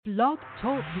Blog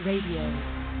Talk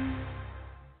Radio.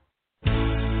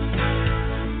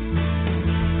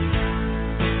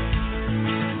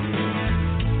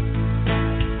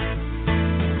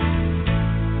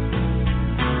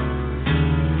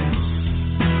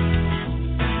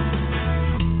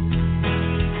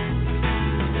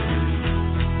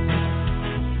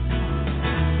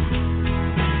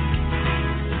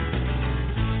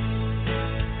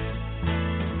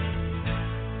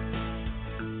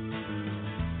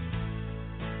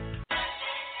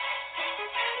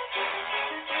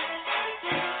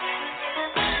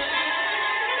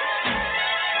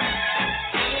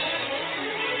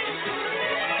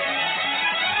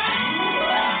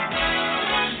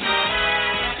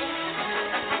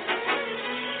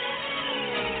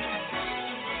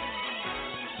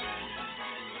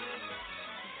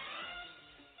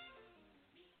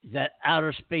 That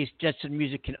outer space Jetson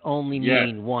music can only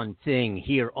mean one thing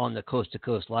here on the Coast to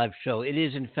Coast Live Show. It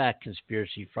is, in fact,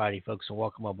 Conspiracy Friday, folks, and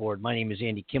welcome aboard. My name is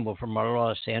Andy Kimball from our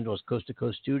Los Angeles Coast to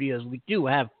Coast studios. We do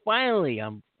have, finally,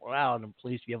 I'm proud and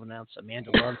pleased to be able to announce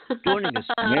Amanda Love joining us.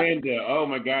 Amanda, oh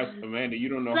my gosh, Amanda, you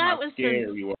don't know how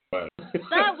scared you are.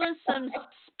 That was some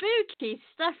spooky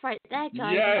stuff right there,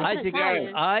 guys. Yes,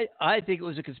 I think it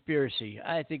was a conspiracy.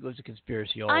 I think it was a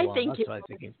conspiracy all along. That's what I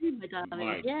think. My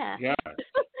darling. Yeah.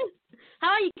 How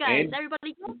are you guys?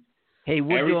 Everybody good? Hey,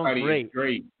 we're Everybody doing great. Is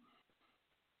great.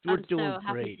 We're I'm doing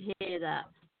so great. happy to hear that.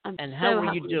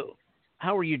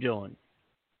 How are you doing?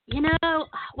 You know,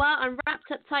 well, I'm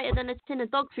wrapped up tighter than a tin of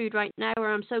dog food right now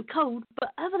where I'm so cold. But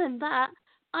other than that,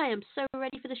 I am so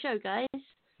ready for the show, guys.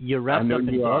 You're wrapped up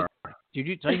in dog.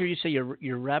 Did I hear you say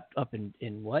you're wrapped up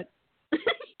in what?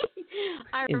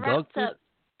 I'm wrapped up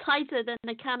tighter than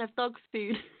a can of dog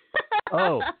food.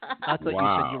 Oh, I thought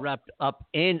you said you wrapped up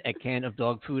in a can of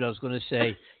dog food. I was going to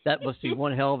say that must be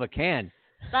one hell of a can.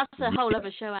 That's a whole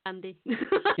other show, Andy.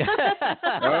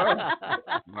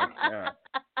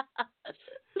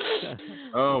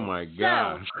 Oh my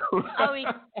gosh.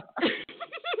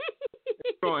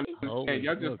 So,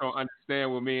 y'all just don't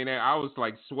understand with me and I was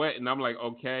like sweating. I'm like,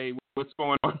 okay, what's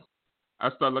going on? I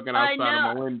started looking outside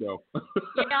of my window.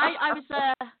 I was.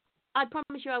 I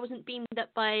promise you I wasn't beamed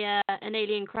up by an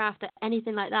alien craft or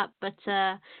anything like that, but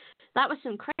that was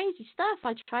some crazy stuff.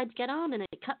 I tried to get on and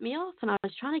it cut me off, and I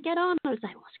was trying to get on. I was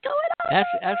like, what's going on?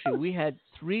 Actually, we had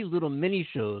 3 little mini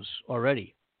shows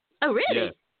already. Oh, really?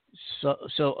 Yeah. So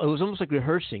it was almost like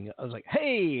rehearsing. I was like,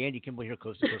 hey, Andy Kimball here,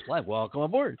 Coast to Coast Live. Welcome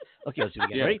aboard. Okay, let's do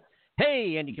it again. Ready?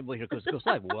 Hey, Andy Kimball here, Coast to Coast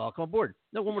Live. Welcome aboard.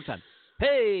 No, one more time.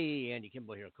 Hey, Andy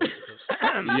Kimball here, Coast to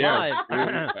Coast Live.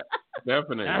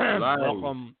 Definitely.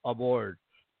 Welcome aboard.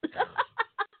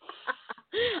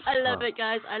 I love it,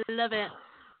 guys. I love it.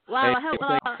 Wow, I hope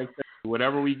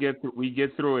whatever we get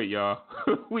through it, y'all.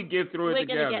 We get through it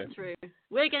together.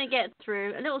 We're gonna get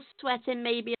through. A little sweating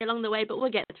maybe along the way, but we'll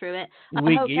get through it. I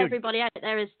hope everybody out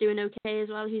there is doing okay as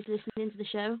well who's listening to the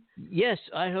show. Yes,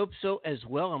 I hope so as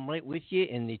well. I'm right with you.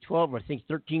 In the 12 or I think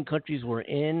 13 countries we're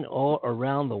in all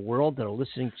around the world that are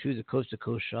listening to the Coast to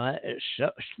Coast show.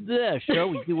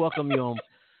 We do welcome you home.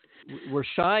 We're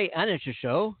shy and it's a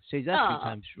show. Say that 3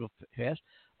 times real fast.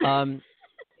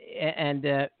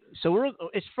 So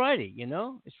it's Friday, you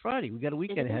know. It's Friday. We got a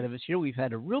weekend ahead of us here. We've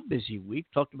had a real busy week.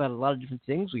 Talked about a lot of different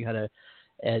things. We had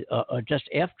just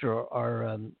after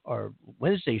our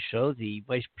Wednesday show, the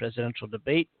vice presidential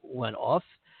debate went off,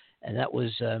 and that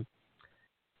was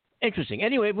interesting.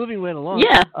 Anyway, moving right along.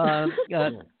 Yeah.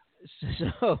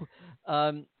 So,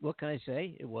 what can I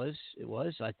say? It was.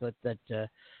 I thought that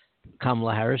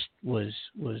Kamala Harris was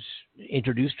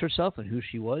introduced herself and who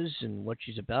she was and what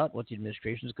she's about, what the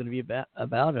administration is going to be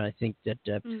about, and I think that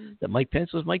that Mike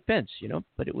Pence was Mike Pence, you know.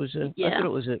 But it was I thought it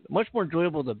was a much more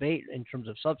enjoyable debate in terms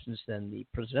of substance than the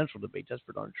presidential debate. That's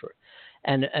for darn sure.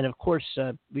 And of course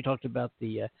we talked about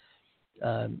the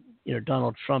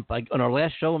Donald Trump on our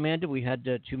last show, Amanda. We had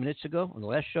 2 minutes ago on the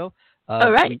last show.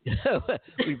 All right.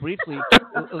 We briefly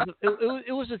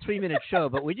it was a 3-minute show,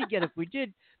 but we did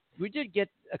get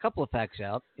a couple of facts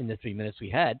out in the 3 minutes we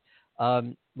had.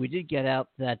 We did get out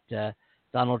that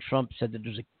Donald Trump said that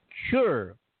there's a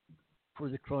cure for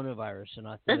the coronavirus, and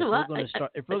I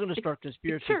thought if we're going to start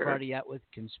Conspiracy Party out with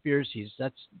conspiracies,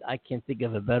 I can't think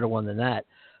of a better one than that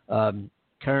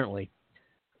currently.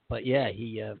 But yeah,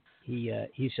 he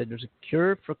said there's a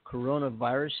cure for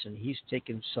coronavirus, and he's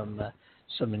taken some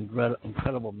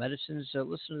incredible medicines.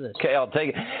 Listen to this. Okay, I'll take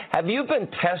it. Have you been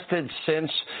tested since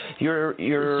your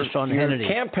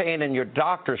campaign and your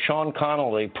doctor, Sean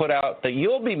Connolly, put out that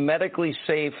you'll be medically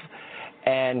safe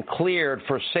and cleared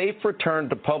for safe return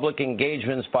to public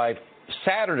engagements by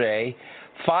Saturday,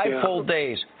 5 full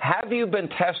days? Have you been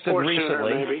tested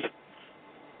recently? Maybe.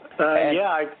 Yeah,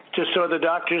 I just saw the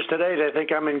doctors today. They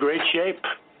think I'm in great shape.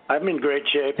 I'm in great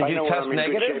shape. Did I know you test I'm in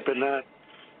negative? good shape in that.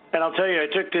 And I'll tell you, I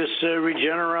took this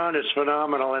Regeneron. It's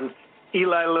phenomenal. And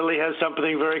Eli Lilly has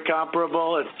something very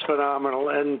comparable. It's phenomenal.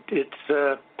 And it's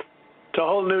a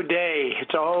whole new day.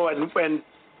 It's a whole, and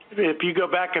if you go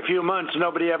back a few months,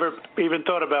 nobody ever even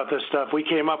thought about this stuff. We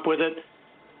came up with it.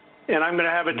 And I'm going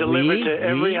to have it delivered to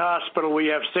every hospital. We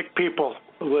have sick people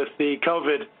with the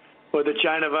COVID or the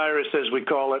China virus, as we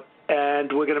call it,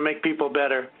 and we're going to make people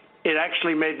better. It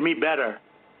actually made me better.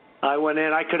 I went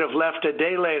in. I could have left a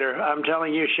day later. I'm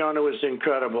telling you, Sean, it was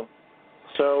incredible.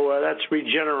 So that's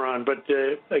Regeneron. But,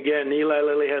 again, Eli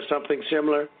Lilly has something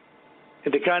similar.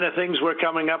 And the kind of things we're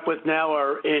coming up with now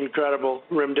are incredible.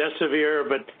 Remdesivir,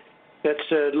 but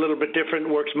that's a little bit different,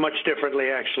 works much differently,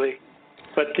 actually.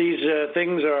 But these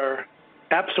things are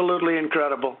absolutely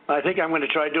incredible. I think I'm going to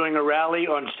try doing a rally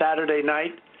on Saturday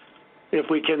night if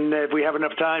we have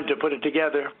enough time to put it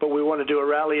together. But we want to do a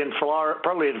rally in Florida,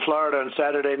 probably in Florida on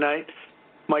Saturday night.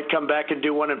 Might come back and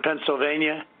do one in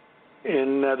Pennsylvania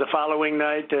in the following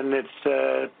night, and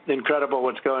it's incredible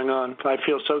what's going on. I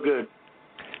feel so good.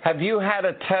 Have you had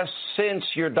a test since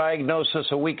your diagnosis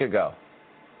a week ago?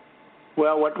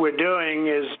 Well, what we're doing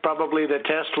is probably the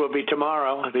test will be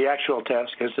tomorrow, the actual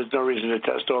test, because there's no reason to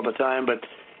test all the time. But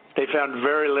they found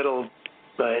very little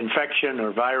infection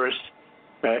or virus,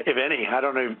 if any. I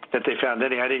don't know that they found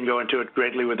any. I didn't go into it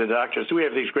greatly with the doctors. We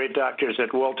have these great doctors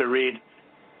at Walter Reed,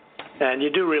 and you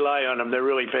do rely on them. They're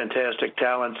really fantastic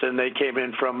talents, and they came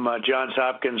in from Johns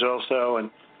Hopkins also and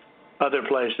other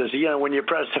places. You know, when you're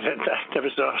president, I never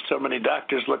saw so many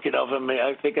doctors looking over me.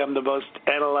 I think I'm the most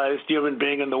analyzed human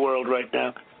being in the world right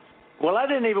now. Well, I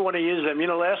didn't even want to use them. You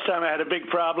know, last time I had a big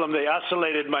problem. They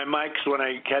oscillated my mics when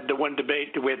I had the one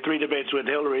debate. We had 3 debates with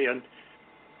Hillary, and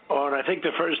on, I think,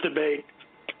 the first debate,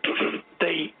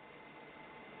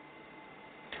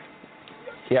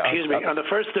 on the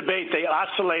first debate, they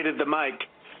oscillated the mic,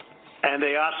 and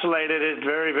they oscillated it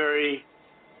very, very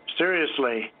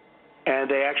seriously. And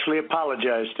they actually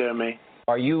apologized to me.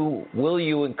 Will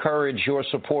you encourage your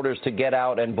supporters to get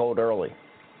out and vote early?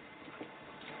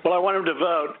 Well, I want them to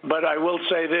vote, but I will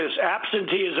say this.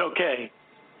 Absentee is okay,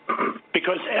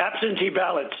 because absentee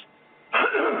ballots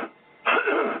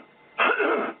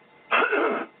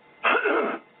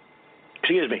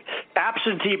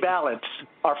absentee ballots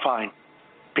are fine,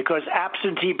 because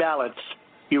absentee ballots,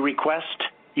 you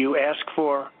ask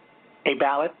for a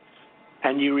ballot,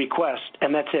 and you request,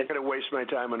 and that's it. I'm going to waste my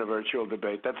time on a virtual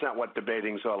debate. That's not what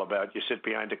debating's all about. You sit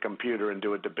behind a computer and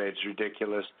do a debate. It's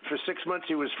ridiculous. For 6 months,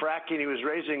 he was fracking. He was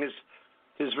raising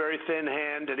his very thin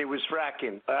hand, and he was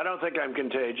fracking. I don't think I'm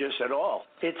contagious at all.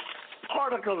 It's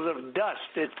particles of dust.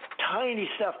 It's tiny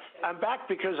stuff. I'm back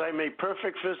because I'm a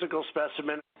perfect physical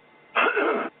specimen.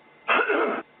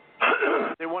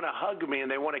 They want to hug me, and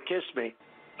they want to kiss me.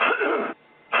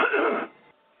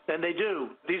 And they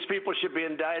do. These people should be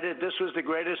indicted. This was the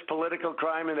greatest political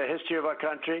crime in the history of our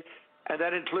country. And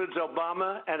that includes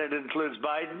Obama, and it includes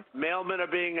Biden. Mailmen are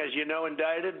being, as you know,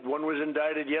 indicted. One was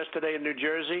indicted yesterday in New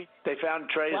Jersey. They found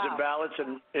trays of ballots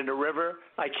in the river.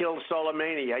 I killed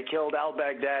Soleimani. I killed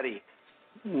al-Baghdadi.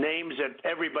 Names that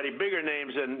everybody, bigger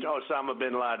names than Osama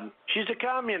bin Laden. She's a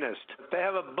communist. They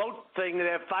have a boat thing. They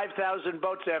have 5,000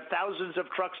 boats. They have thousands of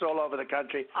trucks all over the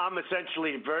country. I'm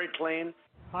essentially very clean.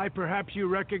 Hi, perhaps you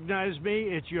recognize me.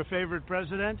 It's your favorite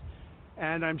president,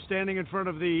 and I'm standing in front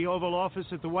of the Oval Office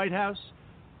at the White House,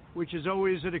 which is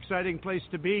always an exciting place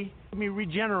to be. I mean,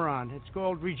 Regeneron. It's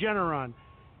called Regeneron,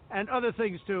 and other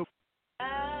things too. A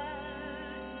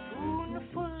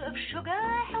spoonful of sugar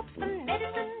helps the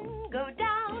medicine go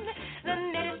down. The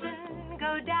medicine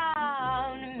go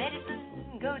down.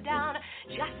 Medicine go down.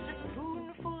 Just a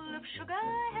spoonful of sugar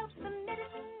helps the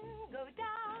medicine go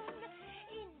down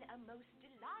in a most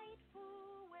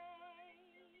delightful way.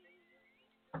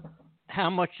 How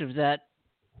much of that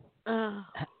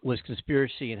was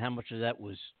conspiracy, and how much of that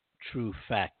was true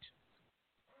fact?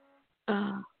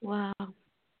 Wow.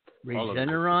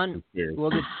 Regeneron.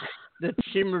 Well, the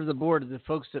chairman of the board, the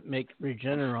folks that make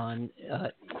Regeneron,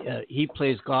 he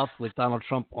plays golf with Donald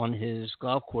Trump on his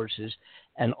golf courses,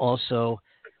 and also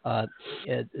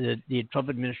the Trump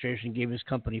administration gave his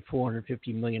company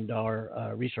 $450 million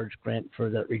research grant for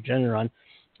the Regeneron,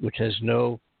 which has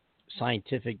no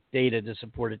scientific data to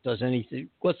support it does anything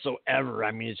whatsoever.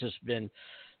 I mean, it's just been,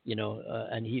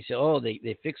 and he said, "Oh,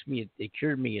 they fixed me, they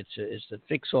cured me. It's the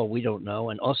fix all we don't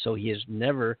know." And also, he has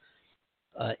never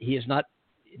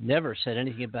said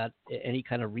anything about any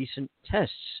kind of recent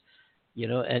tests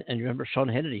And remember Sean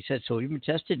Hannity said, so have you been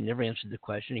tested? He never answered the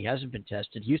question. He hasn't been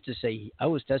tested. He used to say, I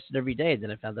was tested every day. And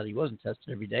then I found out he wasn't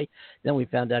tested every day. Then we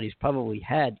found out he's probably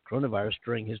had coronavirus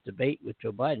during his debate with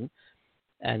Joe Biden.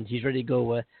 And he's ready to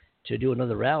go to do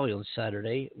another rally on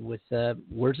Saturday with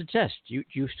where's the test? Do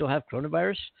you still have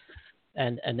coronavirus?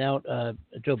 And now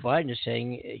Joe Biden is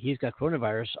saying he's got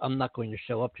coronavirus. I'm not going to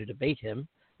show up to debate him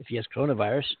if he has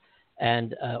coronavirus,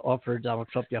 and offered Donald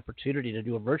Trump the opportunity to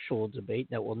do a virtual debate.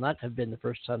 That will not have been the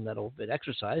first time that will have been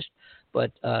exercised.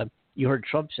 But you heard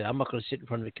Trump say, I'm not going to sit in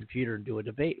front of a computer and do a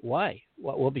debate. Why?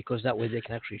 Well, because that way they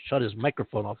can actually shut his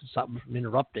microphone off and stop him from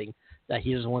interrupting. That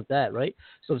he doesn't want that, right?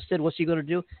 So instead, what's he going to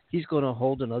do? He's going to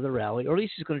hold another rally, or at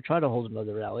least he's going to try to hold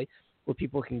another rally where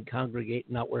people can congregate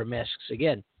and not wear masks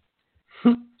again.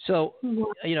 So,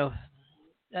 yeah,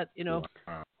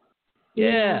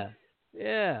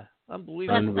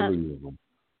 unbelievable.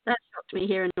 That shocked me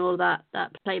hearing all that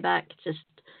playback. Just,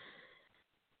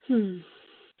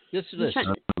 Yes, it is.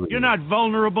 You're not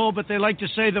vulnerable, but they like to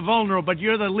say the vulnerable, but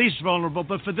you're the least vulnerable.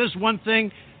 But for this one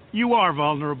thing, you are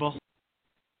vulnerable.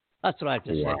 That's what I have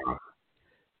to say.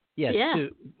 Yes, yeah.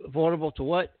 Vulnerable to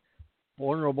what?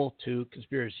 Vulnerable to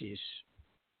conspiracies.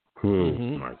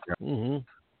 My God.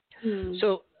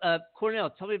 So, Cornell,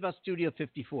 tell me about Studio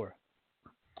 54.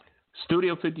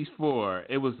 Studio 54,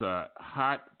 it was a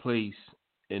hot place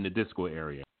in the disco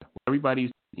area.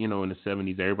 Everybody's, in the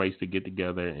 70s, everybody used to get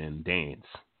together and dance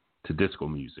to disco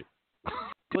music.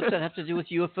 What's that have to do with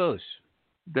UFOs?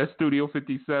 That's Studio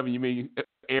 57. You mean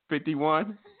Air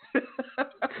 51?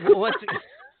 What?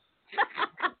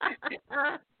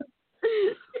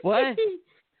 What?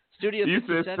 Studio 57? You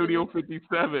said Studio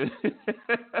 57.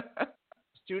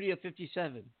 Studio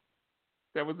 57.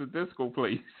 That was a disco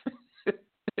place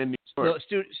in New York.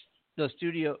 No,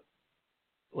 Studio...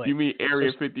 Wait. You mean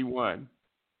Area 51?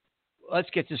 Let's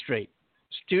get this straight.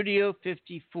 Studio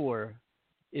 54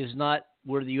 is not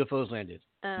where the UFOs landed.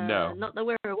 No. Not the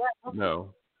where or what?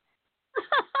 No.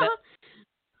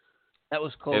 That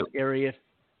was called Area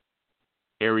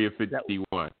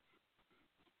 51.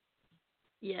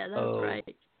 Yeah, that's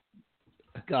right.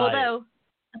 Although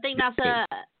I think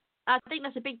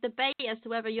that's a big debate as to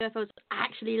whether UFOs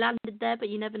actually landed there, but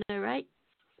you never know, right?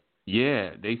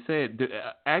 Yeah, they said. Do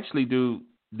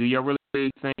y'all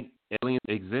really think aliens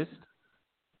exist?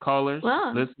 Callers,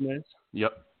 listeners,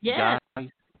 yep. Yeah. Guys.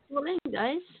 Well,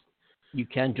 guys. You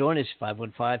can join us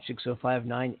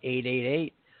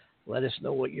 515-605-9888. Let us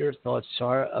know what your thoughts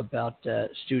are about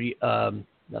Studio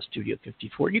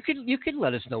 54. You can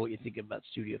let us know what you think about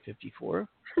Studio 54.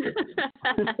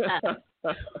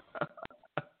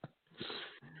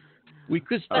 We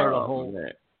could start a whole.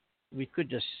 Man. We could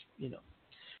just, but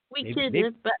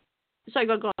sorry,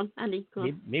 go on, Andy. Go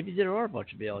on. Maybe there are a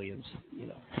bunch of aliens.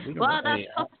 That's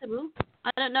possible.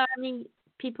 I don't know how many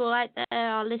people out there,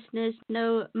 our listeners,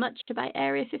 know much about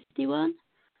Area 51,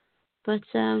 but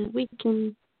we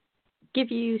can give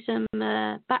you some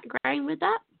background with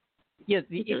that. Yeah,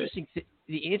 the interesting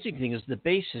thing is the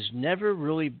base has never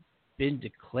really been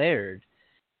declared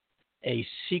a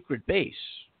secret base.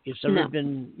 It's never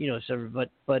been,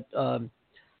 but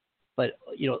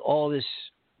all this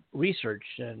research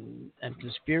and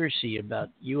conspiracy about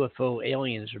UFO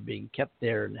aliens are being kept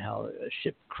there, and how a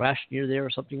ship crashed near there or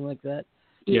something like that.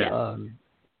 Yeah.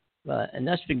 And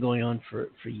that's been going on for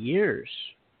years.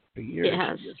 For years. It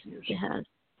has. Years. It has.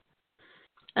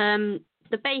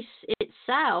 The base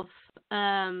itself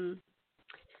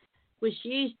was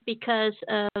used because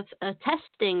of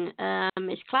testing.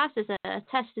 It's classed as a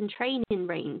test and training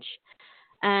range,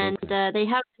 and they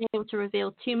haven't been able to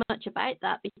reveal too much about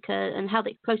that and held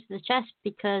it close to the chest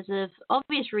because of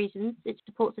obvious reasons. It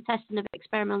supports the testing of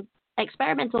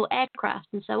experimental aircraft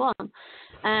and so on.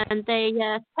 And they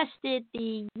tested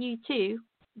the U-2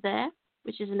 there,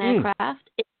 which is an aircraft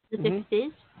in the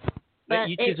 50s. But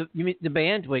you mean the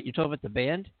band? Wait, you're talking about the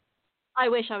band? I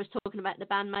wish I was talking about the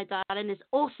band, my darling, as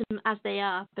awesome as they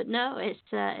are. But no, it's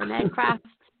an aircraft.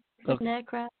 An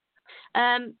aircraft.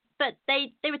 But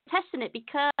they were testing it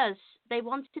because they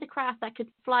wanted a craft that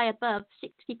could fly above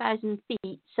 60,000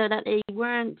 feet so that they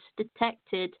weren't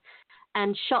detected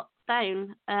and shot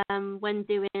down when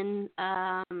doing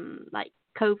like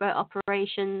covert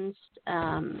operations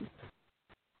and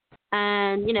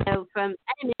from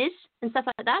enemies and stuff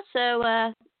like that.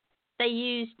 So they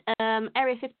used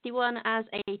Area 51 as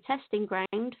a testing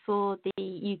ground for the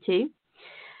U-2.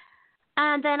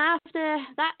 And then after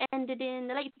that ended in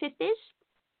the late 50s,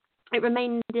 it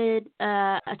remained a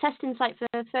testing site for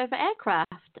further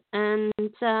aircraft. And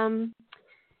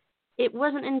it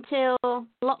wasn't until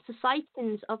lots of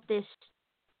sightings of this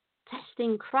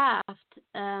testing craft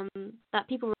that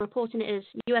people were reporting it as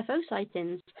UFO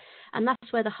sightings, and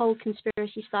that's where the whole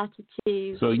conspiracy started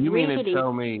to. So you really mean to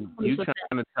tell me trying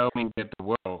to tell me that the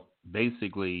world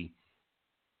basically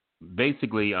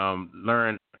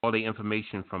learned all the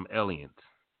information from aliens?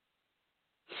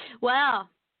 Well,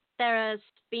 there has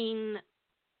been,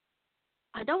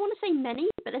 I don't want to say many,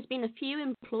 but there's been a few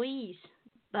employees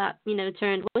that,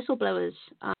 turned whistleblowers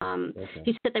who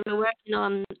said they were working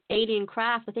on alien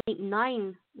craft. I think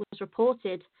 9 was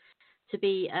reported to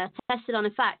be tested on.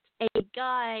 In fact, a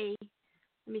guy,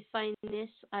 let me find this,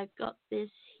 I've got this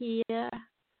here,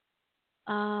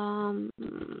 an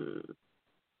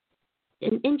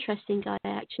interesting guy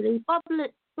actually, Bob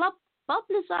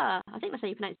Lazar, I think that's how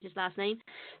you pronounce his last name.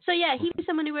 So yeah, he was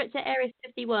someone who worked at Area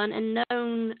 51 and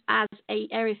known as a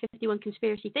Area 51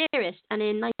 conspiracy theorist. And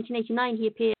in 1989, he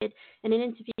appeared in an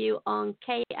interview on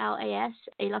KLAS,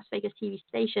 a Las Vegas TV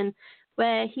station,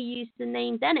 where he used the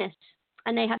name Dennis,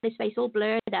 and they had his face all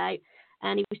blurred out.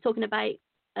 And he was talking about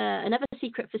another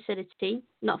secret facility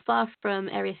not far from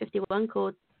Area 51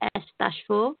 called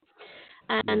S-4.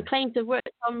 And claimed to have worked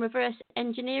on reverse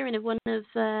engineering of one of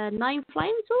 9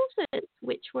 flying saucers,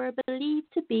 which were believed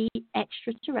to be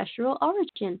extraterrestrial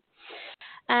origin.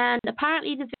 And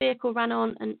apparently the vehicle ran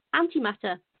on an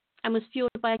antimatter and was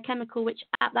fueled by a chemical which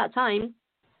at that time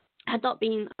had not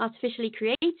been artificially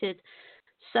created.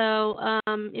 So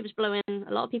it was blowing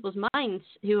a lot of people's minds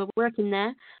who were working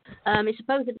there. It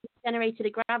supposedly generated a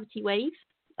gravity wave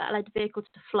that allowed the vehicle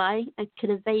to fly and could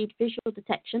evade visual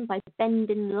detection by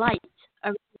bending light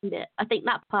around it. I think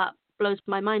that part blows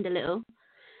my mind a little.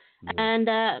 And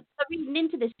reading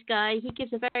into this guy, he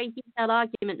gives a very detailed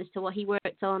argument as to what he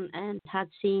worked on and had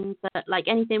seen. But like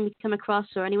anything we come across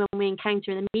or anyone we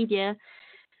encounter in the media,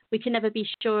 we can never be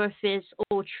sure if it's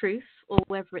all truth or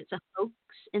whether it's a hoax,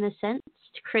 in a sense,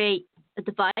 to create a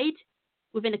divide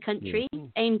within a country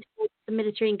aimed towards the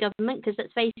military and government, because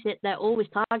let's face it, they're always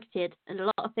targeted in a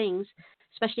lot of things,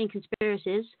 especially in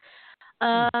conspiracies.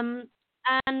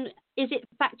 And is it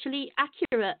factually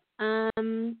accurate?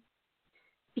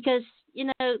 Because,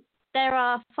 there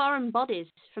are foreign bodies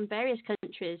from various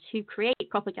countries who create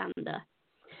propaganda.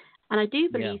 And I do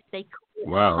believe they call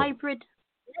it hybrid.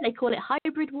 They call it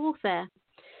hybrid warfare.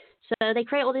 So they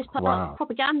create all this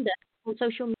propaganda on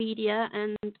social media,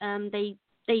 and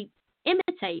they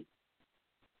imitate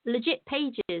legit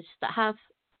pages that have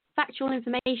factual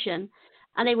information,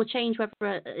 and they will change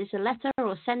whether it's a letter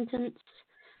or a sentence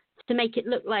to make it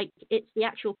look like it's the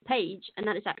actual page and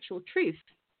that it's actual truth.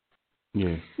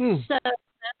 Yeah. So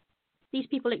these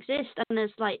people exist, and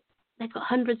they've got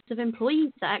hundreds of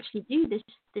employees that actually do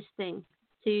this thing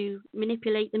to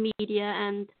manipulate the media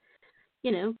and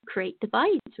create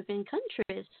divides within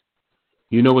countries.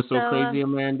 You know what's so crazy,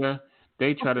 Amanda?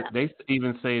 They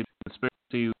even say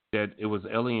conspiracy that it was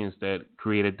aliens that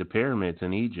created the pyramids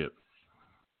in Egypt.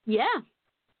 Yeah.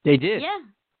 They did. Yeah.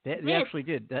 They actually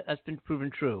did. That's been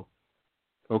proven true.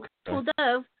 Okay.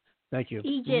 Although. Thank you.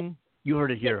 Egypt. You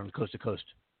heard it here on Coast to Coast.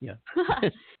 Yeah.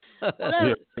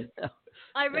 Although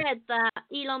I read that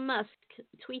Elon Musk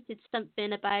tweeted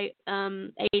something about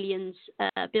aliens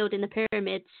building the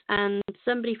pyramids, and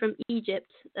somebody from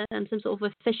Egypt, some sort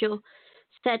of official,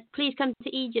 said, "Please come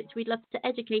to Egypt. We'd love to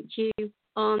educate you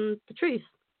on the truth."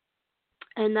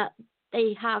 And that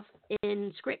they have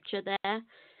in scripture there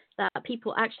that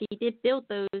people actually did build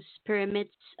those pyramids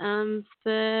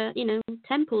for,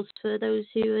 temples for those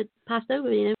who had passed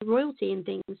over, royalty and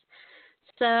things.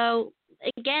 So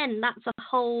again, that's a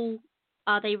whole,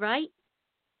 are they right?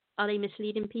 Are they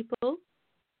misleading people?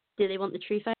 Do they want the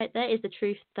truth out there? Is the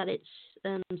truth that it's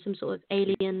some sort of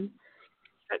alien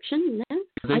construction? No.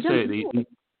 They say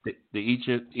the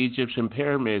Egyptian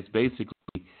pyramids,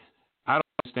 basically, I don't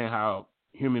understand how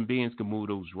human beings can move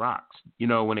those rocks.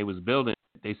 When they was building,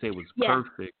 they say it was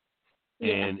perfect,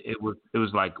 and it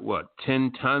was like what,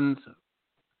 10 tons?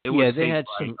 They had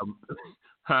some.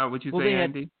 What'd you say,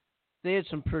 Andy? They had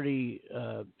some pretty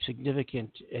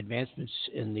significant advancements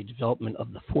in the development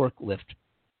of the forklift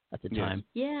at the time.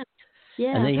 Yeah.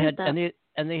 And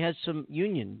they had some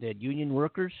union. They had union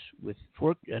workers with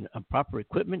fork and proper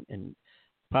equipment and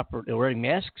they were wearing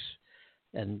masks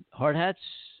and hard hats,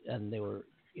 and they were,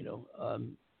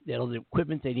 they had all the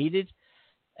equipment they needed,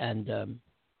 and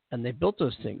they built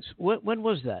those things. When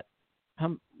was that?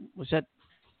 Was that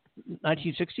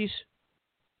 1960s?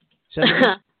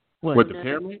 70s? What, the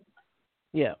pyramid?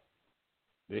 Yeah.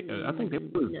 I think they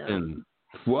was in.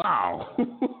 Wow. If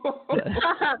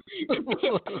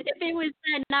it was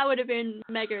then, that would have been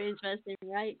mega interesting,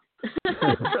 right?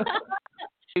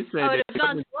 They said I would have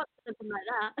gone to watch something like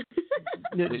that.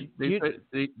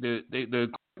 the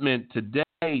meant today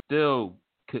still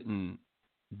couldn't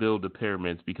build the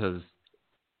pyramids because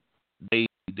they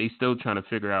still trying to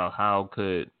figure out how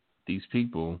could these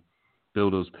people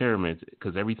build those pyramids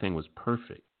because everything was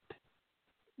perfect.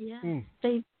 Yeah,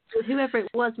 whoever it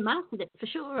was mastered it for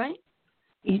sure, right?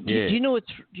 Do you know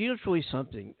it's really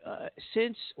something?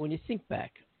 Since when you think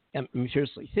back, I mean,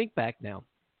 seriously, think back now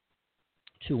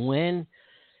to when,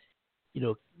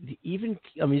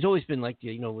 it's always been like,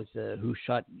 with who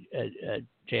shot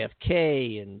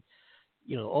JFK and,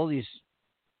 all these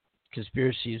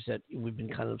conspiracies that we've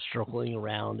been kind of circling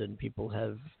around and people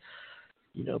have,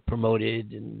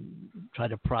 promoted and tried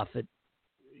to profit,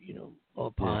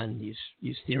 upon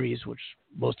these theories, which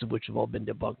most of which have all been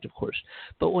debunked, of course.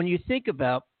 But when you think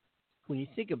about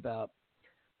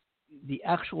the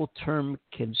actual term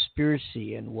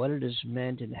conspiracy and what it has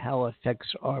meant and how it affects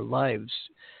our lives,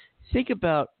 think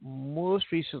about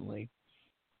most recently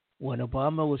when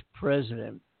Obama was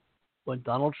president, when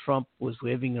Donald Trump was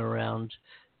waving around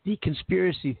the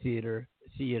conspiracy theater.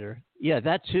 Yeah,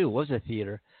 that too was a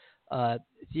theory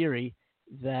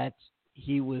that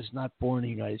he was not born in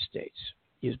the United States.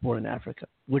 He was born in Africa,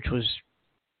 which was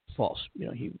false.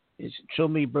 He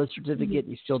showed me a birth certificate,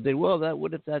 and he still did. Well,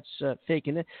 what if that's fake?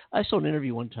 And I saw an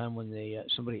interview one time when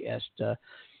somebody asked a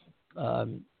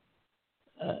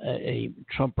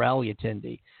Trump rally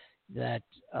attendee that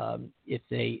if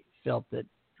they felt that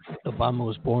Obama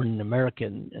was born in America,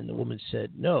 and the woman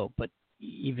said no, but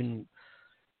even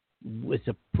with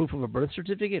the proof of a birth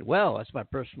certificate? Well, that's my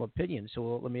personal opinion.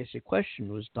 So let me ask you a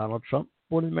question. Was Donald Trump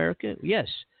born in America? Yes.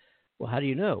 Well, how do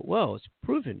you know? Well, it's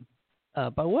proven.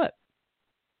 By what?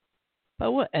 By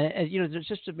what? And it's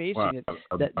just amazing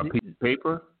that a piece of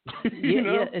paper?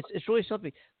 Yeah, it's really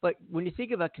something. But when you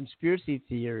think about conspiracy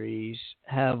theories,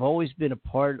 have always been a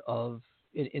part of,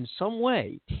 in some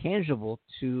way, tangible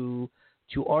to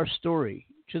our story,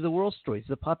 to the world story, to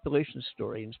the population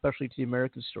story, and especially to the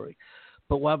American story.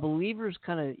 But while believers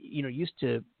kind of, used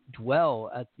to dwell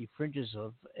at the fringes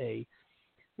of a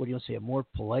more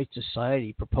polite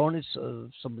society, proponents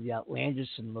of some of the outlandish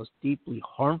and most deeply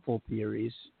harmful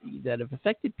theories that have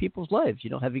affected people's lives,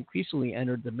 have increasingly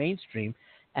entered the mainstream,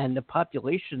 and the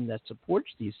population that supports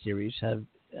these theories have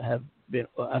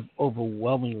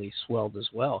overwhelmingly swelled as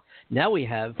well. Now we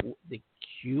have the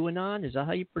QAnon, is that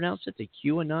how you pronounce it? The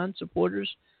QAnon supporters?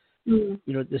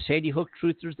 Mm-hmm. The Sandy Hook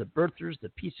truthers, the birthers, the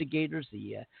Pizzagate,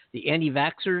 the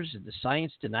anti-vaxxers, and the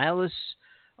science denialists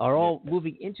are all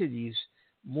moving into these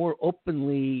more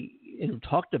openly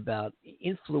talked about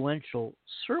influential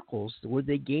circles where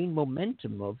they gain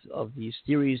momentum of these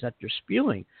theories that they're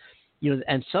spewing.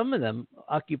 And some of them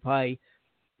occupy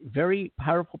very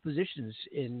powerful positions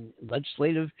in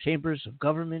legislative chambers of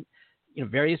government,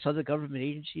 various other government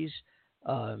agencies.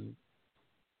 And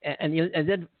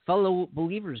then fellow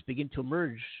believers begin to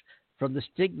emerge from the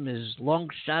stigmas, long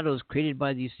shadows created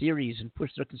by these theories, and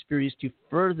push their conspiracies to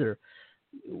further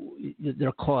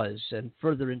their cause and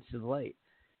further into the light.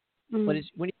 Mm. But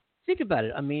when you think about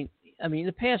it, I mean, in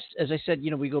the past, as I said,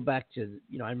 we go back to,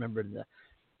 I remember in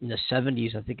the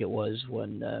 70s, I think it was,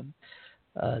 when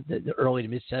the early to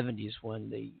mid 70s, when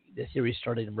the theory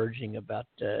started emerging about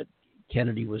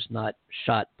Kennedy was not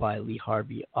shot by Lee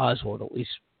Harvey Oswald, at least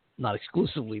not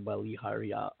exclusively by Lee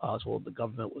Harvey Oswald. The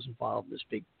government was involved in this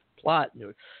big plot. And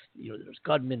there was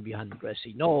gunmen behind the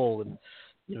grassy knoll, and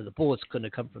the bullets couldn't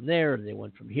have come from there, and they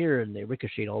went from here, and they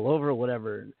ricocheted all over,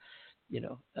 whatever,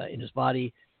 in his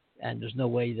body. And there's no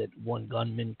way that one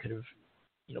gunman could have,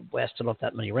 blasted off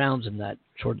that many rounds in that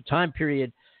short a time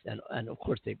period. And of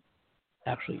course, they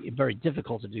actually very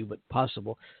difficult to do, but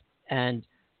possible. And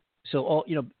so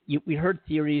we heard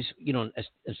theories, at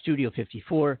Studio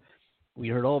 54. We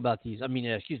heard all about these.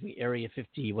 Area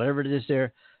 50, whatever it is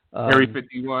there. Area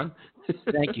 51.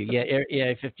 Thank you. Yeah,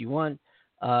 Area 51.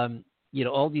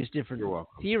 All these different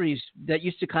theories that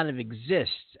used to kind of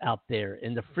exist out there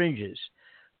in the fringes.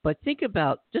 But think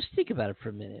about it for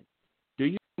a minute. Do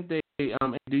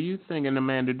you think and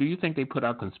Amanda, do you think they put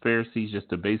out conspiracies just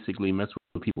to basically mess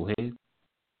with people's heads?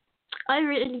 I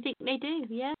really think they do,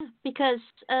 yeah. Because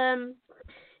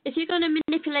if you're going to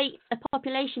manipulate a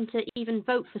population to even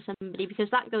vote for somebody, because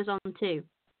that goes on too,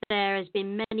 there has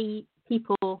been many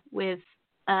people with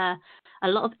a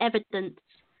lot of evidence,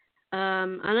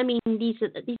 and I mean these are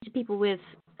people with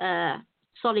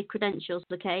solid credentials,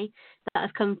 okay, that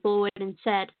have come forward and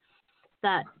said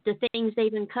that the things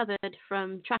they've uncovered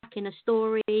from tracking a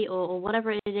story or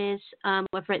whatever it is,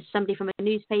 whether it's somebody from a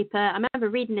newspaper. I remember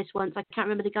reading this once, I can't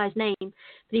remember the guy's name, but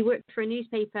he worked for a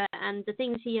newspaper, and the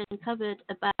things he uncovered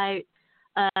about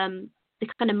the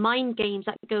kind of mind games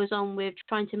that goes on with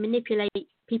trying to manipulate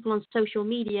people on social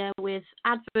media with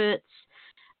adverts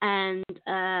and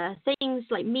things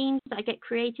like memes that get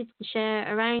created to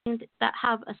share around that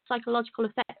have a psychological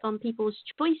effect on people's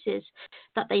choices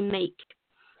that they make.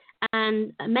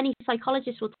 And many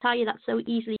psychologists will tell you that's so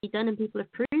easily done, and people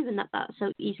have proven that that's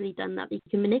so easily done that you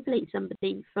can manipulate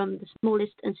somebody from the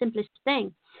smallest and simplest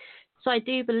thing. So I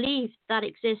do believe that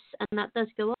exists, and that does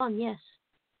go on, yes.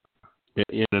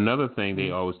 And another thing they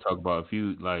always talk about,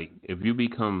 if you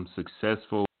become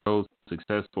successful, or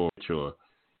successful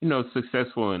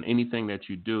in anything that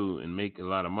you do and make a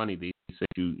lot of money, they say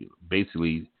you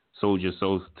basically sold your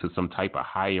soul to some type of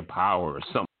higher power or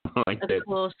something like that. Of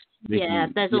course, yeah.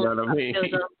 There's all that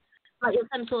goes on. Like you're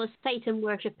some sort of Satan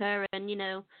worshipper, and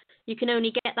you can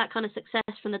only get that kind of success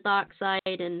from the dark side,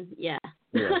 and yeah.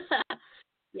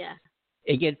 Yeah.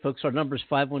 Again, folks, our number is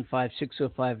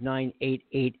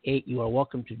 515-605-9888. You are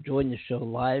welcome to join the show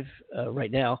live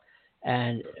right now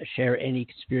and share any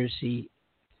conspiracy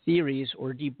theories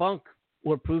or debunk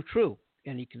or prove true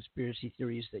any conspiracy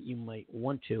theories that you might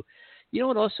want to. You know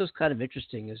what also is kind of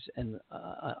interesting is, and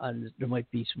there might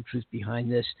be some truth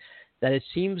behind this, that it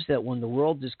seems that when the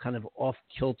world is kind of off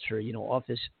kilter, off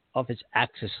its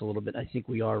axis a little bit, I think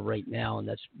we are right now, and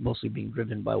that's mostly being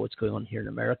driven by what's going on here in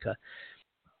America.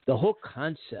 The whole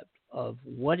concept of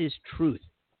what is truth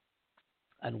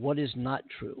and what is not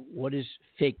true, what is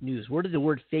fake news. Where did the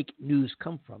word fake news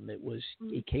come from?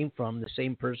 It came from the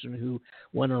same person who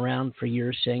went around for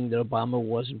years saying that Obama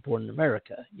wasn't born in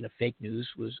America. Fake news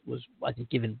was I think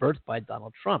given birth by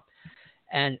Donald Trump.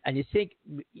 And you think,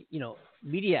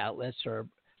 media outlets are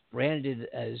branded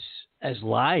as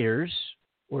liars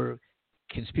or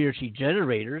conspiracy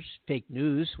generators. Fake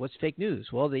news. What's fake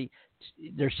news? Well,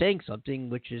 they're saying something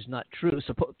which is not true,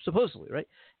 supposedly, right?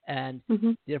 And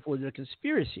therefore they're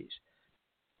conspiracies.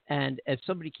 And as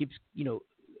somebody keeps,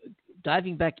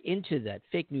 diving back into that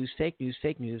fake news, that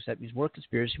means more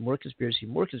conspiracy,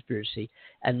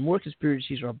 and more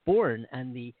conspiracies are born.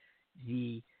 And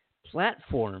the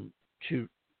platform to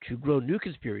grow new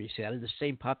conspiracy out of the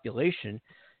same population,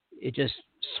 it just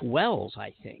swells.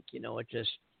 I think,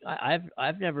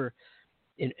 I've never.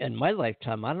 In my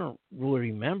lifetime, I don't really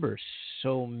remember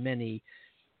so many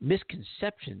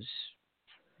misconceptions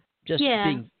just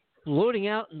being floating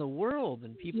out in the world,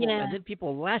 and people, and then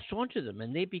people latch onto them,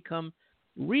 and they become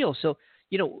real. So,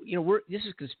 this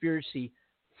is Conspiracy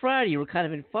Friday. We're kind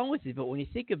of in fun with it, but when you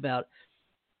think about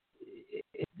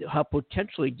how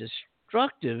potentially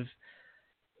destructive,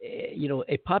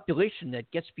 a population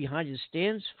that gets behind and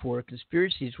stands for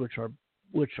conspiracies, which are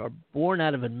born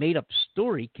out of a made-up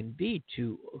story, can be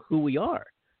to who we are.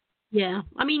 Yeah.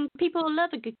 I mean, people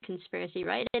love a good conspiracy,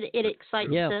 right? It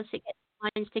excites us. It gets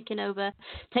minds ticking over,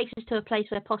 takes us to a place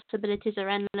where possibilities are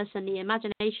endless and the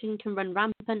imagination can run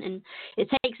rampant, and it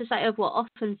takes us out of what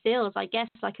often feels, I guess,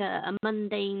 like a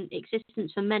mundane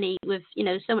existence for many, with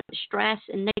so much stress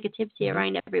and negativity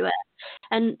around everywhere,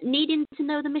 and needing to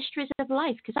know the mysteries of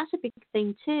life, because that's a big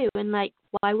thing too, and like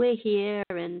why we're here,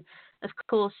 and of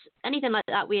course anything like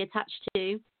that we attach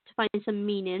to find some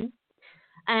meaning,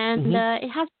 and it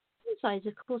has sides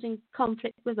of causing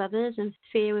conflict with others and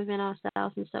fear within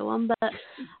ourselves and so on. But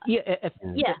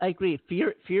I agree.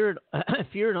 Fear,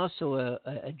 and also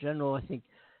a general, I think,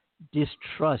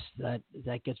 distrust that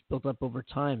gets built up over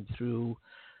time through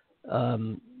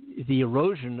the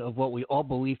erosion of what we all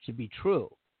believe to be true.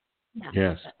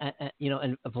 Yes.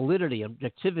 And validity,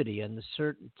 objectivity, and the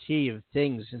certainty of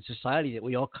things in society that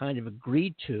we all kind of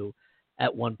agreed to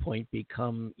at one point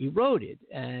become eroded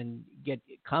and get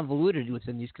convoluted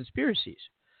within these conspiracies.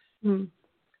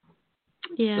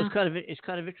 Yeah, so it's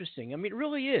kind of interesting. I mean, it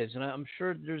really is, and I'm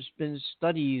sure there's been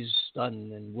studies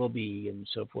done and will be and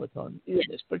so forth on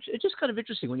this. But it's just kind of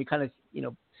interesting when you kind of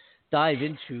dive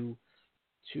into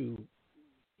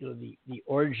the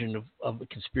origin of a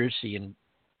conspiracy, and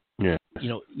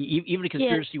even a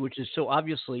conspiracy which is so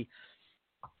obviously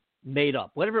made up,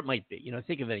 whatever it might be,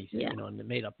 think of anything, and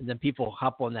made up, and then people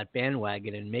hop on that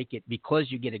bandwagon and make it,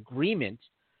 because you get agreement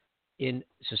in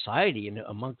society and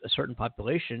among a certain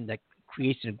population that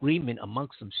creates an agreement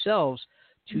amongst themselves,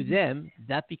 to them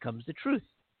that becomes the truth.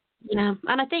 Yeah,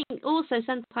 and I think also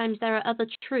sometimes there are other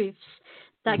truths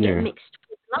that get mixed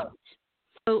with light.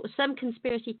 So some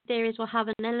conspiracy theories will have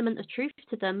an element of truth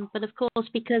to them, but of course,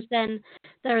 because then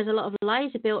there is a lot of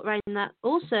lies built around that,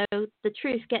 also the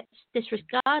truth gets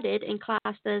disregarded and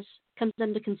classed as comes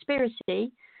under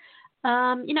conspiracy.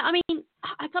 I mean,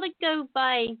 I got to go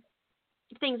by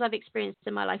things I've experienced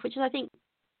in my life, which I think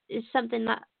is something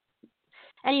that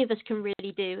any of us can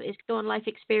really do, is go on life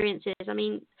experiences. I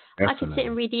mean, I could sit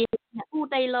and read all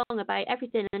day long about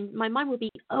everything, and my mind will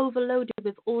be overloaded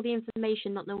with all the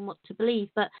information, not knowing what to believe.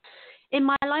 But in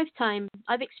my lifetime,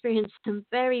 I've experienced some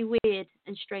very weird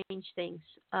and strange things.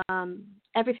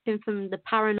 Everything from the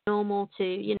paranormal to,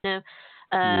 in the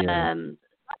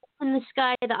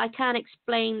sky that I can't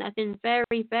explain. I've been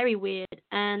very, very weird,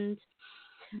 and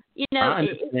I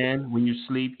understand when you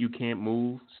sleep, you can't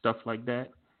move, stuff like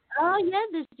that. Oh yeah,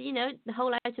 there's the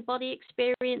whole out of body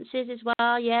experiences as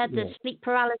well. Yeah, the sleep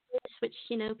paralysis, which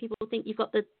people think you've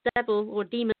got the devil or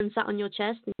demon sat on your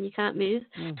chest and you can't move.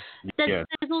 There's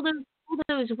all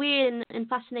those weird and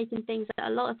fascinating things that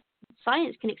a lot of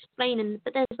science can explain,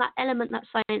 but there's that element that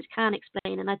science can't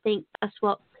explain, and I think that's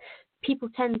what people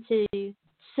tend to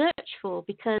search for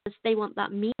because they want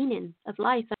that meaning of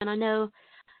life. And I know.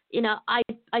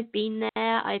 I've been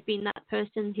there. I've been that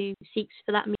person who seeks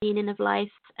for that meaning of life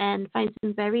and finds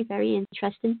some very, very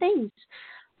interesting things.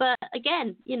 But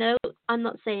again, I'm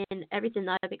not saying everything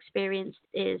that I've experienced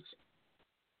is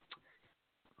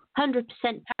 100%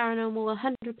 paranormal,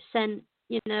 100%,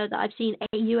 that I've seen a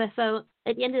UFO.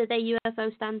 At the end of the day,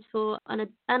 UFO stands for an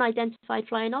unidentified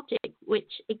flying object,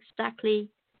 which exactly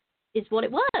is what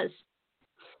it was.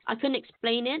 I couldn't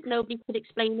explain it. Nobody could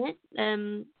explain it.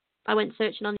 I went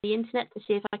searching on the internet to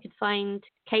see if I could find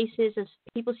cases of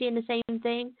people seeing the same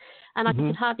thing, and I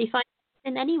could hardly find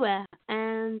it anywhere.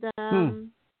 And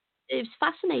it was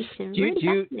fascinating.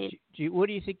 Fascinating. What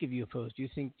do you think of UFOs? Do you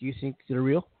think they're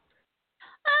real?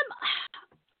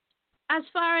 As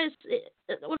far as,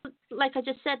 like I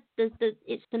just said,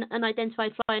 it's an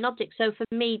unidentified flying object. So for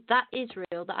me, that is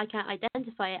real. That I can't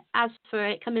identify it. As for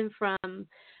it coming from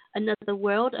another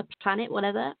world, a planet,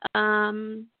 whatever.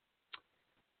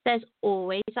 There's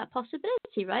always that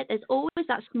possibility, right? There's always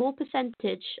that small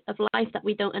percentage of life that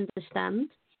we don't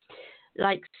understand,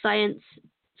 like science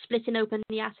splitting open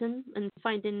the atom and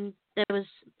finding there was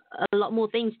a lot more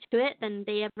things to it than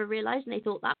they ever realized, and they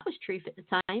thought that was truth at the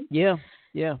time. Yeah.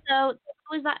 So there's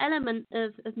always that element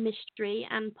of mystery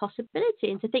and possibility,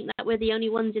 and to think that we're the only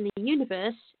ones in the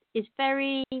universe is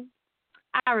very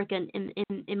arrogant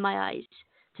in my eyes.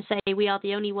 To say we are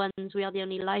the only ones, we are the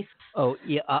only life. Oh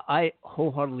yeah, I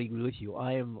wholeheartedly agree with you.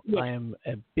 I am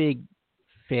a big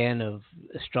fan of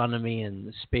astronomy and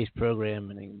the space program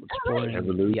and exploring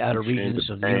the outer regions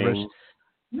of the universe.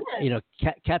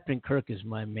 Captain Kirk is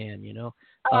my man. If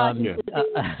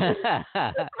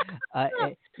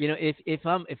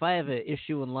I have an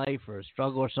issue in life or a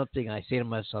struggle or something, I say to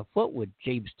myself, what would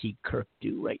James T. Kirk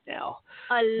do right now?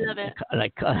 I love it. And I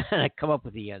come up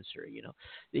with the answer,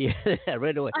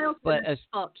 right away. But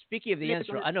speaking of the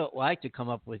answer, I know what I like to come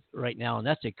up with right now, and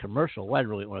that's a commercial. Well, I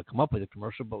really want to come up with a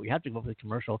commercial, but we have to come up with a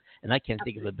commercial, and I can't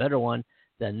think of a better one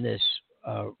than this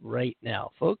right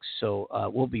now, folks. So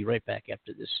we'll be right back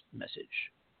after this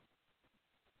message.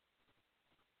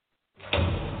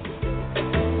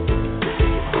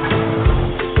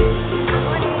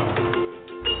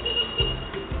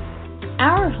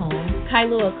 Our home,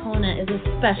 Kailua Kona, is a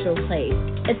special place.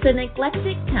 It's an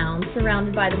eclectic town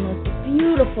surrounded by the most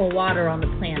beautiful water on the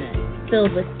planet,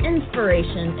 filled with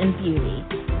inspiration and beauty.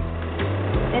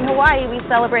 In Hawaii, we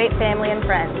celebrate family and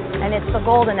friends, and it's the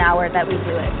golden hour that we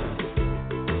do it.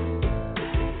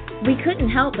 We couldn't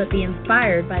help but be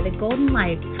inspired by the golden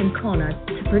light from Kona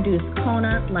to produce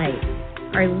Kona Light,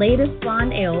 our latest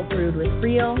blonde ale brewed with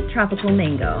real tropical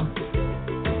mango.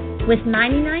 With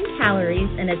 99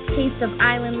 calories and a taste of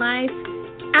island life,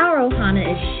 our Ohana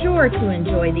is sure to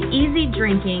enjoy the easy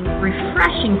drinking,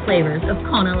 refreshing flavors of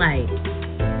Kona Light.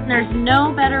 There's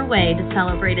no better way to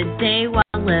celebrate a day well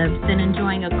lived than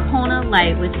enjoying a Kona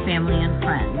Light with family and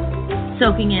friends,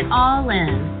 soaking it all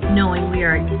in, knowing we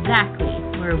are exactly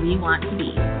where we want to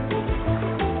be.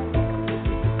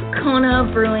 Kona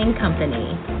Brewing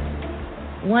Company.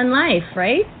 One life,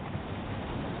 right?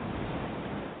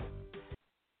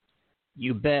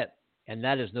 You bet. And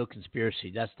that is no conspiracy.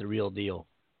 That's the real deal.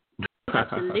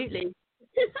 Absolutely.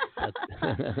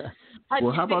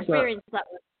 Well, how about that one?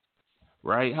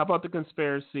 Right? How about the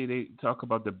conspiracy? They talk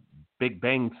about the Big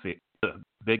Bang Theory.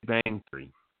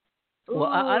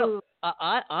 Well,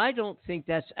 I don't think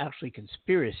that's actually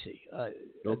conspiracy.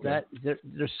 That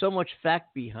there's so much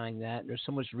fact behind that. There's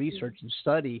so much research and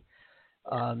study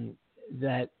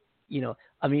that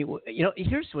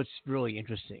here's what's really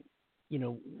interesting.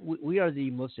 We are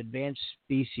the most advanced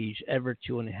species ever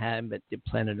to inhabit the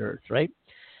planet Earth, right?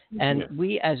 And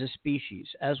we as a species,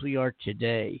 as we are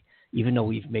today, even though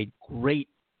we've made great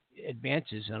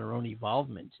advances in our own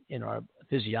evolvement in our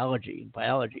physiology and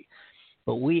biology,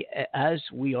 but we, as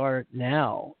we are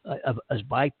now, as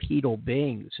bipedal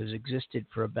beings, has existed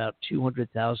for about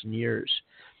 200,000 years.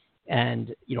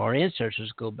 And our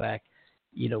ancestors go back.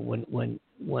 When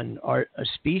our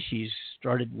species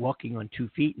started walking on 2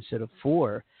 feet instead of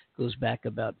 4, goes back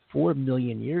about 4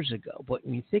 million years ago. But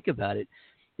when you think about it,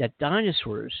 that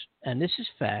dinosaurs, and this is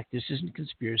fact, this isn't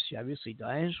conspiracy, obviously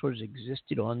dinosaurs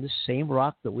existed on the same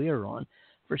rock that we are on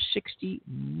for 60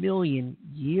 million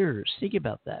years. Think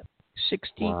about that.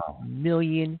 60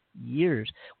 million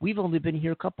years. We've only been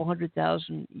here a couple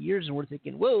 100,000 years, and we're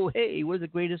thinking, whoa, hey, we're the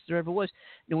greatest there ever was.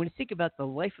 Now, when you think about the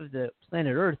life of the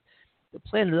planet Earth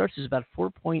is about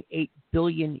 4.8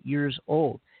 billion years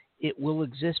old. It will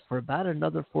exist for about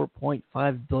another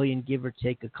 4.5 billion, give or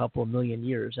take a couple of million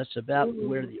years. That's about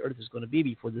where the Earth is going to be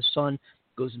before the sun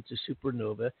goes into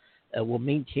supernova, will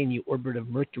maintain the orbit of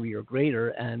Mercury or greater,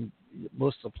 and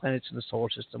most of the planets in the solar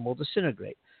system will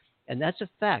disintegrate. And that's a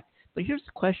fact. But here's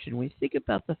the question. When you think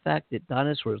about the fact that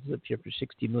dinosaurs lived here for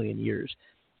 60 million years,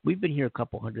 we've been here a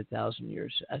couple 100,000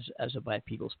 years as a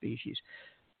bipedal species.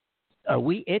 Are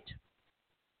we it?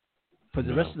 For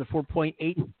the rest of the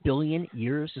 4.8 billion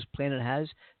years this planet has,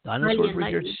 dinosaurs were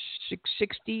here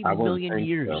 60 million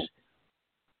years.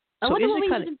 So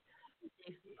isn't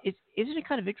it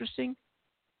kind of interesting?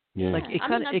 Yeah. Like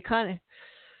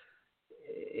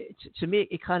to me,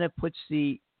 it kind of puts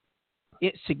the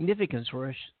significance,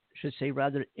 or I should say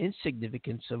rather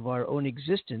insignificance, of our own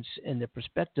existence in the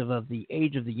perspective of the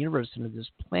age of the universe and of this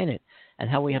planet, and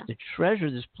how we have to treasure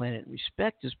this planet,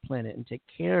 respect this planet, and take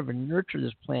care of and nurture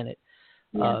this planet.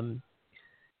 Yeah.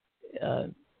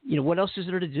 What else is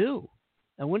there to do?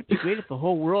 And wouldn't it be great if the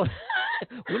whole world?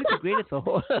 Wouldn't it be great if the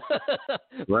whole?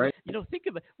 Right. Think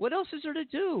about what else is there to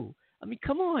do? I mean,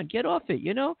 come on, get off it.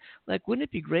 Like, wouldn't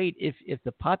it be great if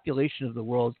the population of the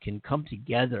world can come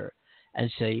together and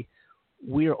say,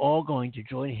 we're all going to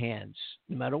join hands,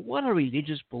 no matter what our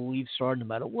religious beliefs are, no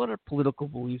matter what our political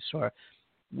beliefs are.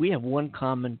 We have one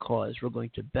common cause. We're going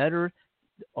to better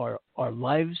our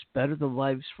lives, better the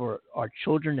lives for our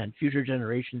children and future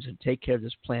generations, and take care of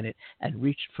this planet and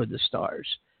reach for the stars,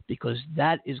 because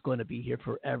that is going to be here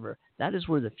forever. That is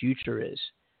where the future is.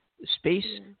 Space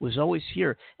was always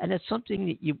here, and that's something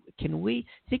that we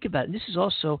think about. And this is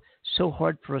also so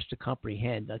hard for us to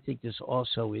comprehend. I think this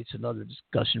also is another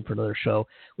discussion for another show.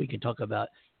 We can talk about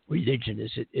religion.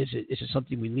 Is it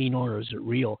something we lean on, or is it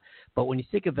real? But when you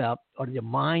think about, are the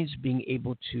minds being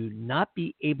able to not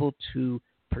be able to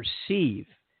perceive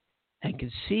and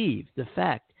conceive the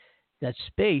fact that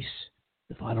space,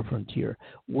 the final frontier,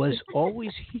 was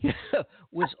always here.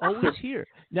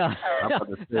 Now, I'm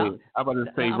about to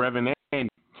say Reverend Andy.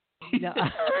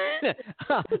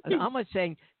 I'm not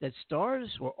saying that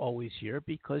stars were always here,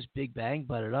 because Big Bang,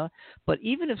 but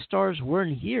even if stars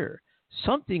weren't here,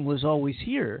 something was always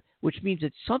here, which means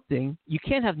that something, you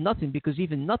can't have nothing, because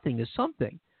even nothing is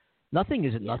something. Nothing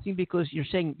isn't nothing, because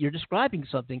you're describing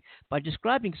something. By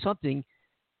describing something,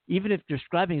 even if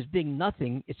describing as being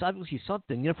nothing, it's obviously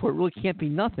something. Therefore, it really can't be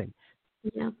nothing.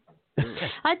 Yeah.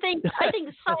 I think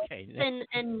science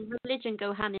and religion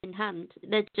go hand in hand.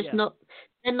 They're just not.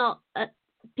 They're not.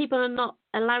 People are not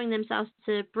allowing themselves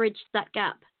to bridge that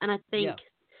gap, and I think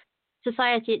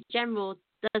society in general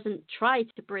doesn't try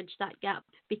to bridge that gap,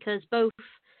 because both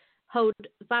hold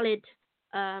valid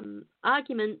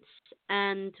arguments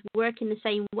and work in the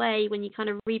same way when you kind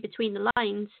of read between the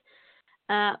lines.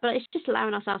 But it's just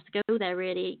allowing ourselves to go there,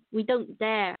 really. We don't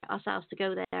dare ourselves to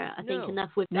go there, I think,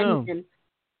 enough with anything.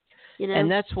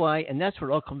 And that's why, and that's where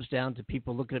it all comes down to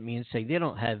people looking at me and saying they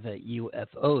don't have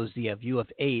UFOs, they have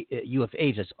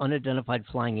UFAs, that's unidentified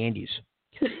flying Andes.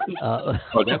 That's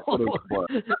what it was.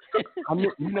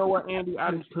 You know what, Andy?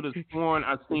 I just could have sworn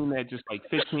I seen that just like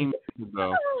 15 minutes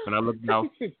ago when I looked out,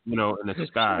 in the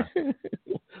sky.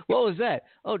 What was that?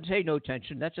 Oh, pay no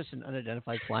attention. That's just an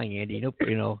unidentified flying Andy. It's a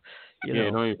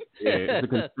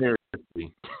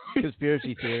conspiracy.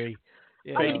 Conspiracy theory.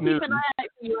 Yeah. I'm going to keep an eye out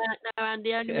for you now,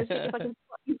 Andy. I'm going to see if I can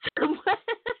spot you somewhere.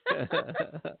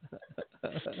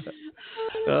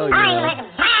 I'm as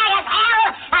mad as hell,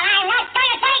 and I'm not going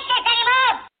to take this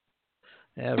anymore.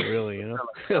 Yeah, really,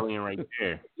 Alien right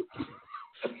there.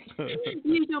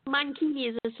 Use your mankini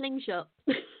as a slingshot.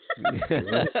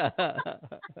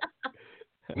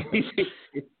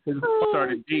 His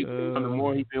started deep. The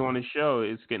more he's been on the show,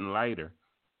 it's getting lighter.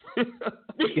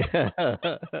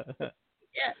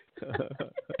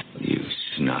 You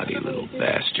snotty little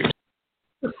bastard.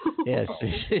 Yes.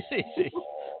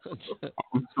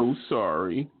 I'm so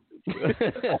sorry.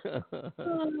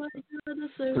 Oh my God,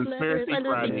 that's so Conspiracy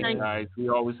Friday, guys. We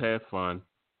always have fun.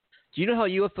 Do you know how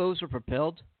UFOs are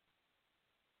propelled?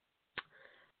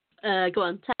 Go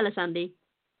on, tell us, Andy.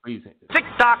 Please. Tick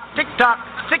tock, tick tock,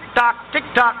 tick tock, tick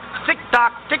tock, tick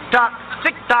tock, tick tock,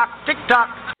 tick tock, tick tock.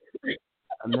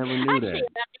 I never knew Actually,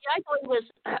 that. I thought it was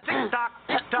Tick tock,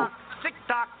 tick tock, tick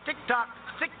tock, tick tock,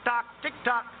 tick tock, tick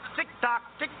tock, tick tock,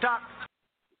 tick tock.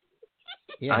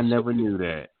 Yes. I never knew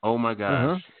that. Oh my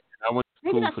gosh. I went to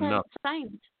maybe school that's for how nothing. it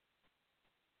sounds.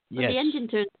 Yes. The engine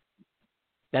turns.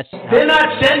 That's They're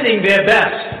not sending their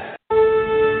best.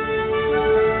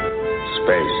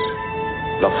 Space,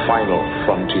 the final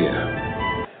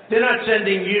frontier. They're not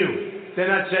sending you. They're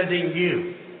not sending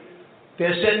you.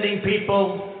 They're sending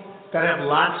people that have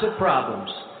lots of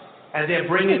problems, and they're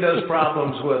bringing those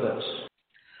problems with us.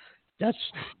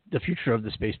 That's the future of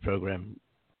the space program,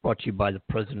 brought to you by the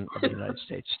President of the United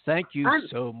States. Thank you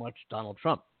so much, Donald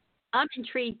Trump. I'm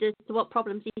intrigued as to what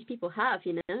problems these people have,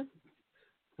 you know?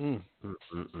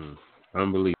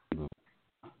 Unbelievable.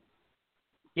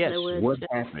 Yes. What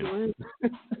happened?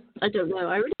 I don't know.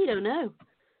 I really don't know.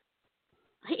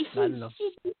 He can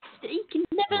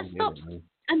never stop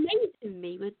amazing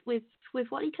me with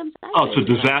what he comes out Oh, it's a with.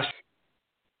 disaster.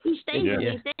 He stays Yeah. with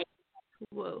these things.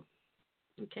 Whoa.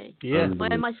 Okay. Yeah. Why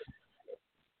am I...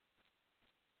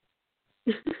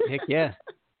 Heck yeah.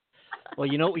 Well,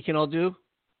 you know what we can all do?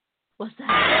 What's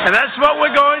that? And that's what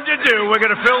we're going to do. We're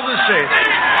going to fill the seat.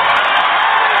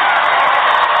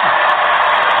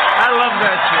 I love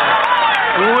that chant.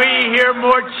 We hear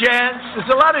more chants.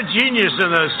 There's a lot of genius in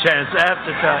those chants, I have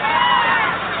to tell you.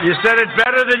 You said it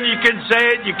better than you can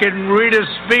say it. You can read a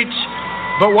speech.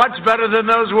 But what's better than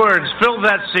those words? Fill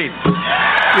that seat.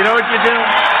 You know what you do?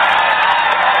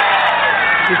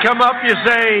 You come up, you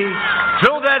say,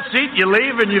 fill that seat, you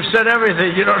leave, and you've said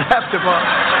everything. You don't have to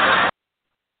bother.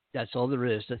 That's all there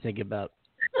is to think about.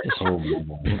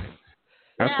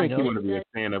 I think you want to be a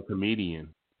stand-up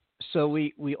comedian. So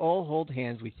we all hold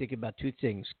hands. We think about two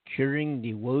things: curing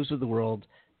the woes of the world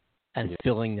and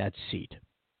filling that seat.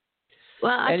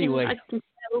 Well, I anyway, I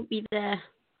won't be there.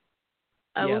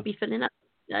 I won't be filling up,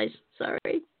 guys.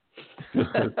 Sorry.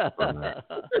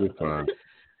 Good fun.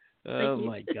 Oh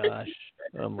my gosh.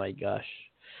 Oh my gosh.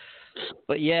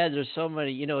 But yeah, there's so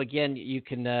many. You know, again, you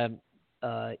can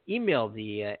email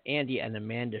the Andy and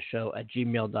Amanda Show at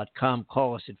gmail.com.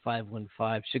 Call us at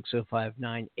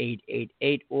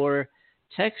 515-605-9888 or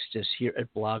text us here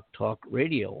at Blog Talk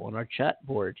Radio on our chat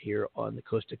board here on the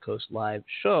Coast to Coast Live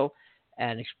show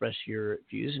and express your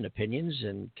views and opinions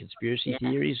and conspiracy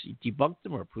theories. Debunk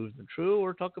them or prove them true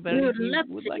or talk about anything you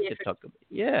would like to talk about.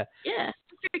 Yeah. Yeah.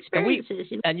 Experiences.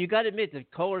 And you got to admit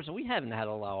that callers, and we haven't had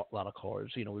a lot of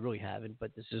callers, you know, we really haven't,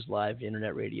 but this is live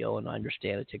internet radio, and I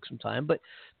understand it takes some time. But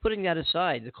putting that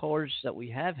aside, the callers that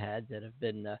we have had that have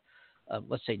been,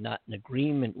 let's say, not in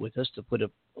agreement with us, to put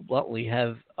it bluntly,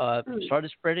 have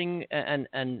started spreading and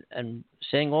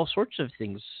saying all sorts of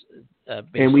things.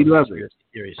 And we love it.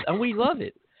 Theories. And we love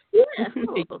it. Yeah,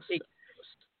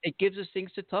 it gives us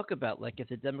things to talk about. Like if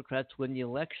the Democrats win the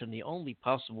election, the only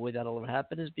possible way that'll ever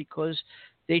happen is because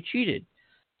they cheated,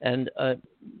 and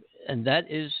that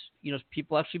is, you know,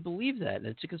 people actually believe that, and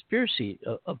it's a conspiracy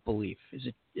of belief.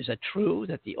 Is that true?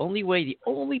 That the only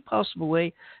possible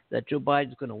way that Joe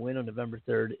Biden's going to win on November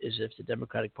 3rd is if the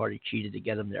Democratic Party cheated to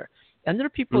get him there, and there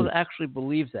are people that actually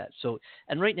believe that. So,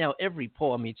 and right now, every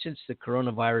poll, I mean, since the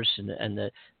coronavirus and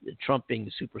the Trump being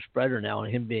the super spreader now,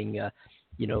 and him being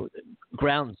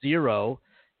ground zero,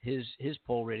 his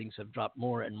poll ratings have dropped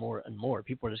more and more and more.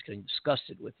 People are just getting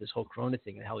disgusted with this whole corona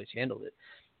thing and how he's handled it.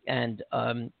 And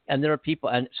there are people,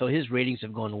 and so his ratings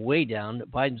have gone way down.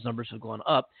 Biden's numbers have gone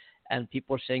up, and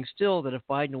people are saying still that if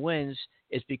Biden wins,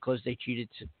 it's because they cheated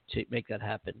to make that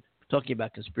happen. Talking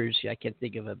about conspiracy, I can't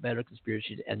think of a better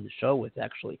conspiracy to end the show with,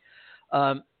 actually.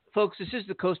 Folks, this is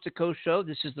the Coast to Coast Show.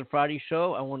 This is the Friday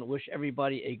show. I want to wish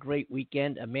everybody a great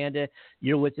weekend. Amanda,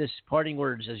 you're with us. Parting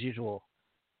words as usual.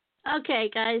 Okay,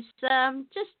 guys.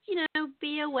 Just,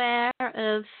 be aware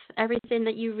of everything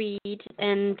that you read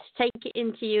and take it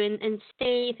into you and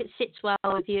see if it sits well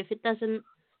with you. If it doesn't,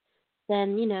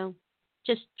 then,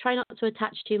 just try not to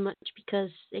attach too much,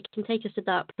 because it can take us to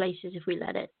dark places if we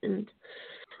let it. And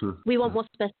we want what's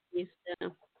best for you.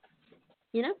 So,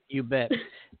 You bet.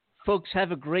 Folks,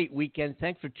 have a great weekend.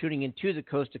 Thanks for tuning in to the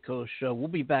Coast to Coast Show. We'll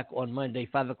be back on Monday,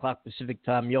 5 o'clock Pacific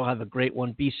time. You'll have a great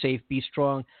one. Be safe. Be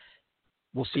strong.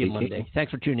 We'll see you Monday.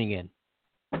 Thanks for tuning in.